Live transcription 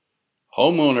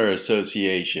Homeowner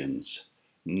associations,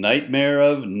 nightmare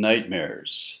of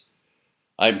nightmares.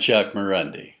 I'm Chuck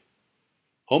Marundi.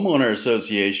 Homeowner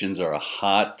associations are a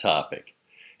hot topic.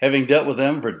 Having dealt with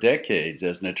them for decades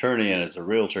as an attorney and as a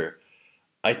realtor,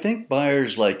 I think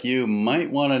buyers like you might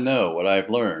want to know what I've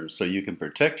learned so you can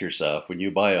protect yourself when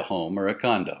you buy a home or a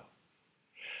condo.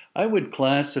 I would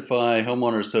classify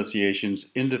homeowner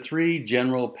associations into three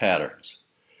general patterns.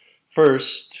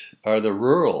 First are the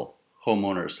rural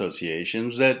homeowner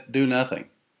associations that do nothing.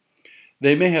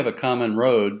 They may have a common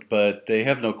road, but they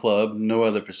have no club, no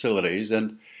other facilities,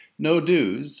 and no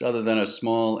dues other than a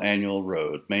small annual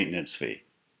road maintenance fee.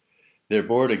 Their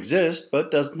board exists but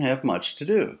doesn't have much to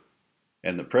do.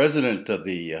 And the president of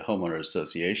the homeowner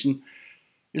association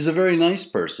is a very nice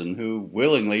person who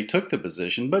willingly took the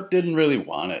position but didn't really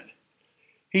want it.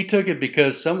 He took it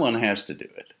because someone has to do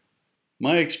it.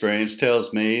 My experience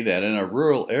tells me that in a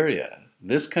rural area,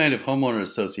 this kind of homeowner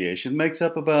association makes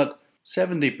up about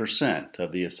 70%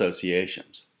 of the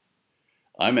associations.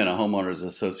 I'm in a homeowners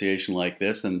association like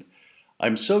this, and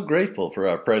I'm so grateful for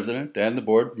our president and the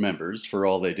board members for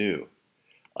all they do.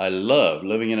 I love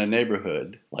living in a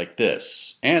neighborhood like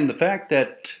this, and the fact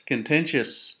that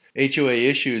contentious HOA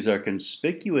issues are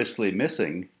conspicuously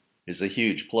missing is a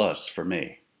huge plus for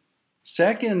me.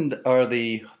 Second are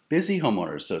the busy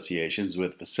homeowner associations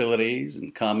with facilities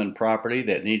and common property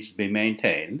that needs to be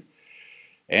maintained,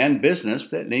 and business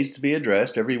that needs to be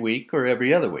addressed every week or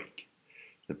every other week.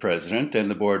 The president and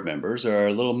the board members are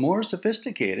a little more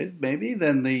sophisticated, maybe,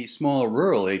 than the small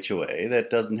rural HOA that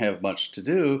doesn't have much to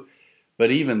do,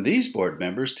 but even these board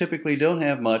members typically don't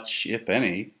have much, if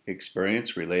any,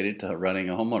 experience related to running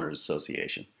a homeowners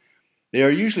association. They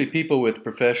are usually people with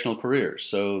professional careers,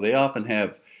 so they often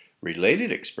have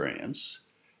related experience,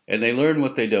 and they learn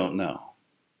what they don't know.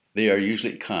 They are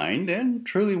usually kind and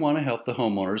truly want to help the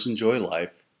homeowners enjoy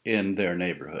life in their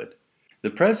neighborhood. The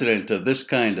president of this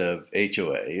kind of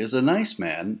HOA is a nice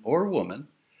man or woman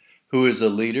who is a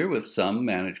leader with some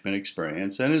management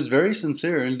experience and is very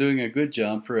sincere in doing a good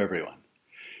job for everyone.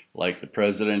 Like the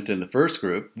president in the first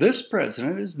group, this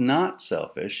president is not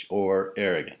selfish or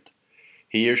arrogant.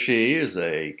 He or she is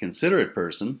a considerate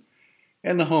person,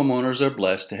 and the homeowners are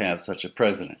blessed to have such a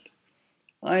president.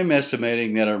 I'm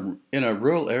estimating that in a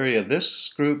rural area,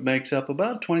 this group makes up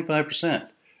about 25%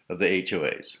 of the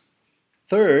HOAs.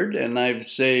 Third, and I've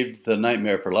saved the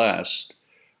nightmare for last,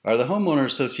 are the homeowner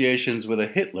associations with a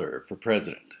Hitler for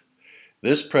president.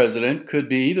 This president could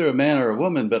be either a man or a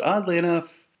woman, but oddly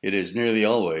enough, it is nearly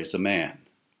always a man.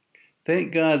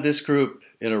 Thank God this group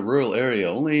in a rural area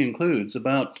only includes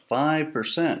about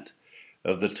 5%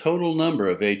 of the total number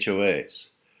of HOAs.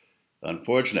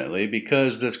 Unfortunately,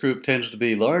 because this group tends to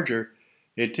be larger,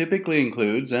 it typically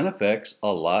includes and affects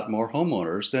a lot more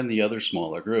homeowners than the other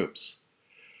smaller groups.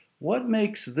 What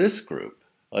makes this group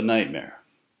a nightmare?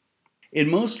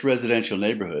 In most residential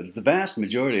neighborhoods, the vast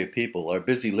majority of people are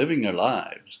busy living their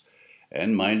lives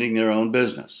and minding their own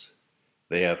business.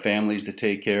 They have families to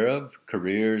take care of,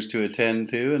 careers to attend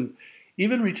to, and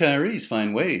even retirees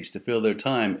find ways to fill their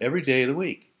time every day of the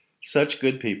week. Such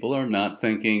good people are not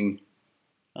thinking,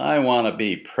 I want to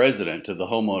be president of the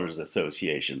homeowners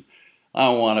association. I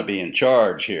want to be in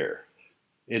charge here.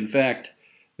 In fact,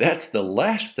 that's the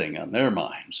last thing on their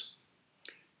minds.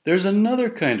 There's another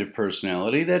kind of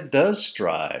personality that does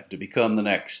strive to become the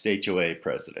next HOA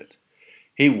president.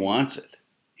 He wants it.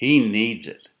 He needs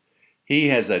it. He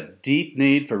has a deep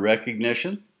need for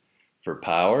recognition, for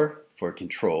power, for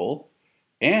control,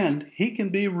 and he can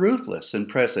be ruthless in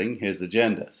pressing his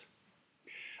agendas.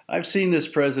 I've seen this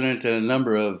president in a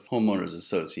number of homeowners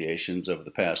associations over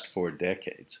the past 4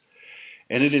 decades,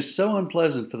 and it is so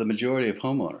unpleasant for the majority of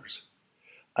homeowners.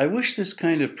 I wish this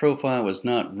kind of profile was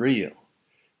not real,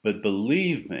 but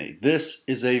believe me, this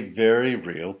is a very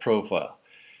real profile.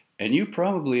 And you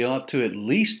probably ought to at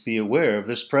least be aware of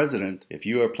this president if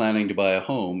you are planning to buy a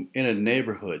home in a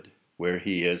neighborhood where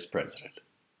he is president.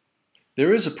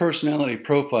 There is a personality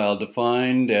profile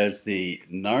defined as the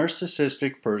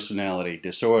narcissistic personality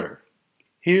disorder.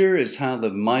 Here is how the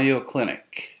Mayo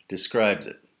Clinic describes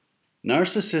it.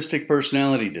 Narcissistic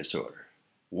personality disorder,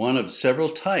 one of several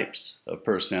types of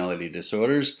personality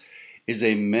disorders, is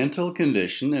a mental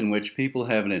condition in which people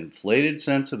have an inflated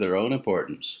sense of their own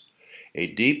importance, a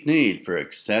deep need for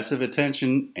excessive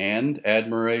attention and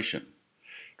admiration,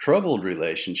 troubled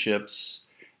relationships,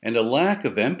 and a lack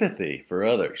of empathy for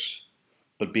others.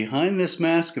 But behind this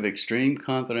mask of extreme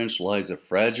confidence lies a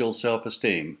fragile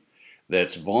self-esteem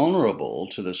that's vulnerable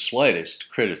to the slightest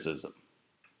criticism.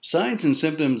 Signs and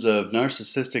symptoms of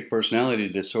narcissistic personality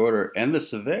disorder and the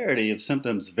severity of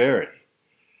symptoms vary.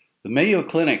 The Mayo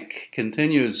Clinic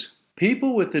continues,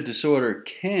 People with the disorder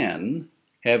can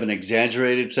have an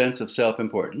exaggerated sense of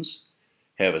self-importance,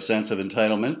 have a sense of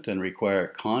entitlement, and require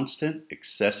constant,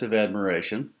 excessive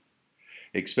admiration,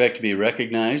 expect to be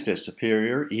recognized as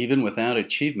superior even without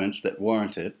achievements that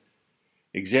warrant it,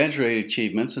 exaggerate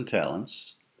achievements and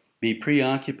talents, be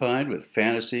preoccupied with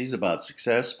fantasies about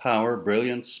success, power,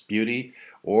 brilliance, beauty,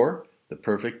 or the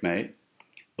perfect mate,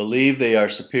 believe they are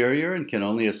superior and can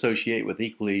only associate with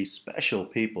equally special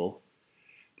people,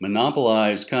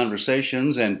 monopolize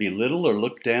conversations and belittle or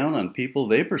look down on people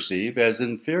they perceive as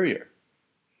inferior,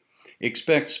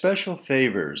 expect special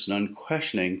favors and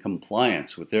unquestioning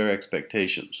compliance with their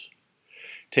expectations,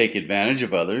 take advantage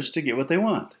of others to get what they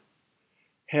want,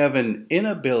 have an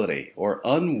inability or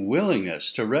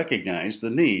unwillingness to recognize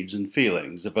the needs and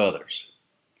feelings of others,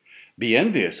 be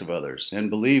envious of others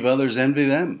and believe others envy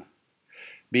them,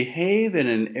 behave in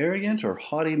an arrogant or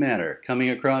haughty manner, coming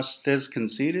across as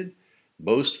conceited,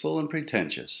 boastful, and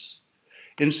pretentious,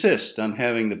 insist on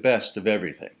having the best of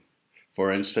everything,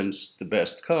 for instance, the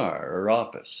best car or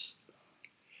office.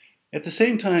 At the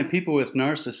same time, people with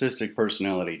narcissistic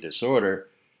personality disorder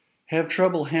have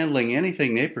trouble handling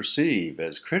anything they perceive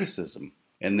as criticism,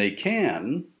 and they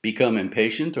can become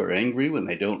impatient or angry when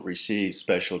they don't receive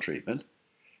special treatment,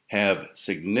 have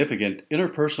significant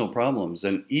interpersonal problems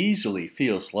and easily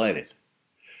feel slighted,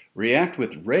 react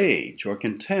with rage or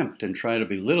contempt and try to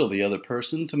belittle the other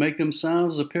person to make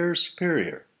themselves appear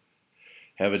superior,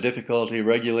 have a difficulty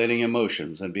regulating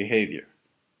emotions and behavior,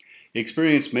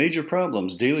 experience major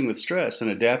problems dealing with stress and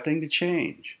adapting to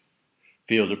change,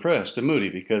 feel depressed and moody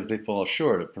because they fall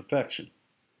short of perfection,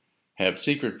 have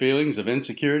secret feelings of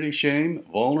insecurity, shame,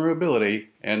 vulnerability,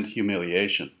 and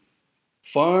humiliation.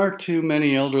 Far too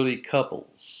many elderly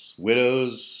couples,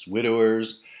 widows,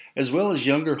 widowers, as well as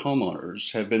younger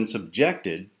homeowners have been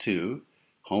subjected to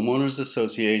homeowners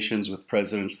associations with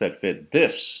presidents that fit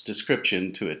this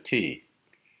description to a T.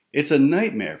 It's a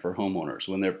nightmare for homeowners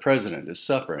when their president is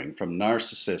suffering from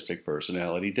narcissistic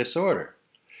personality disorder.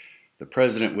 The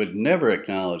president would never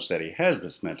acknowledge that he has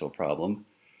this mental problem,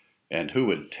 and who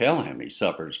would tell him he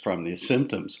suffers from these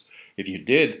symptoms? If you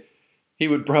did, he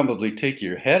would probably take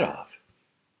your head off.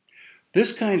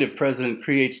 This kind of president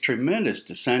creates tremendous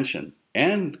dissension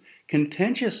and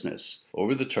contentiousness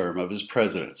over the term of his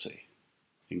presidency.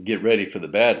 And get ready for the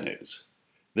bad news.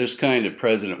 This kind of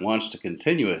president wants to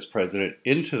continue as president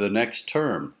into the next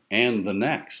term and the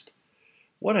next.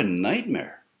 What a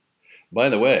nightmare! By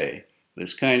the way,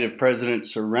 this kind of president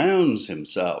surrounds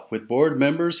himself with board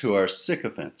members who are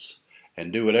sycophants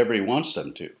and do whatever he wants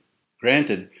them to.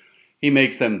 Granted, he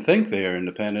makes them think they are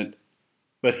independent,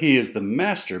 but he is the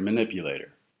master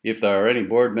manipulator. If there are any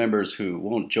board members who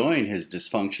won't join his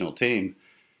dysfunctional team,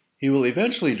 he will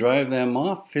eventually drive them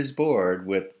off his board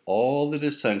with all the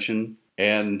dissension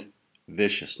and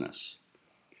viciousness.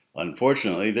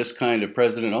 Unfortunately, this kind of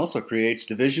president also creates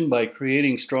division by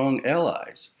creating strong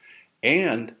allies,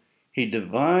 and he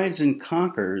divides and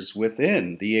conquers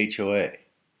within the HOA.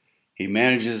 He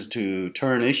manages to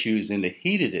turn issues into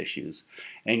heated issues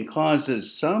and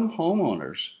causes some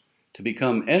homeowners to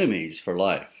become enemies for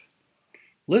life.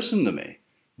 Listen to me.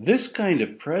 This kind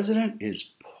of president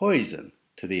is poison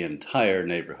to the entire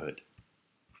neighborhood.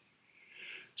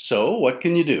 So, what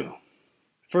can you do?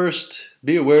 First,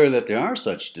 be aware that there are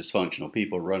such dysfunctional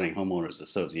people running homeowners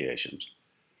associations.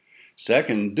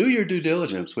 Second, do your due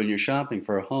diligence when you're shopping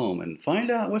for a home and find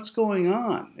out what's going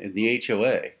on in the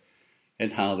HOA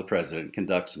and how the president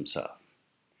conducts himself.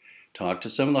 Talk to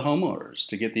some of the homeowners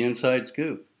to get the inside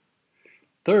scoop.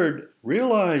 Third,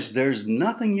 realize there's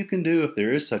nothing you can do if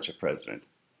there is such a president.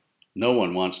 No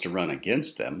one wants to run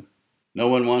against them. No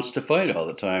one wants to fight all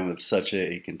the time with such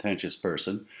a contentious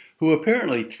person who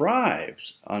apparently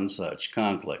thrives on such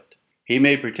conflict. He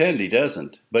may pretend he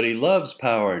doesn't, but he loves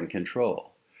power and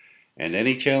control, and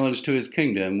any challenge to his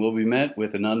kingdom will be met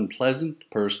with an unpleasant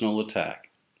personal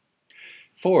attack.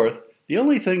 Fourth, the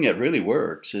only thing that really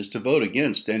works is to vote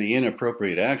against any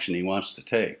inappropriate action he wants to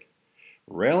take.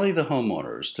 Rally the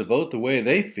homeowners to vote the way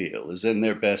they feel is in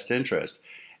their best interest,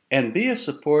 and be a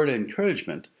support and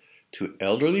encouragement to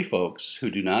elderly folks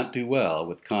who do not do well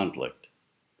with conflict.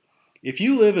 If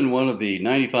you live in one of the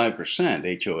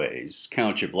 95% HOAs,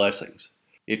 count your blessings.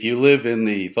 If you live in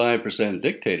the 5%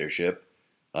 dictatorship,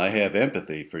 I have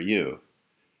empathy for you.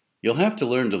 You'll have to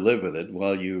learn to live with it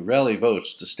while you rally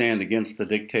votes to stand against the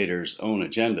dictator's own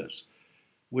agendas,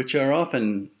 which are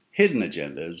often hidden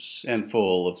agendas and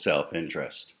full of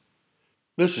self-interest.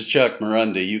 This is Chuck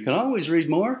Marundi. You can always read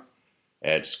more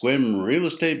at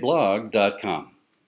squimrealestateblog.com.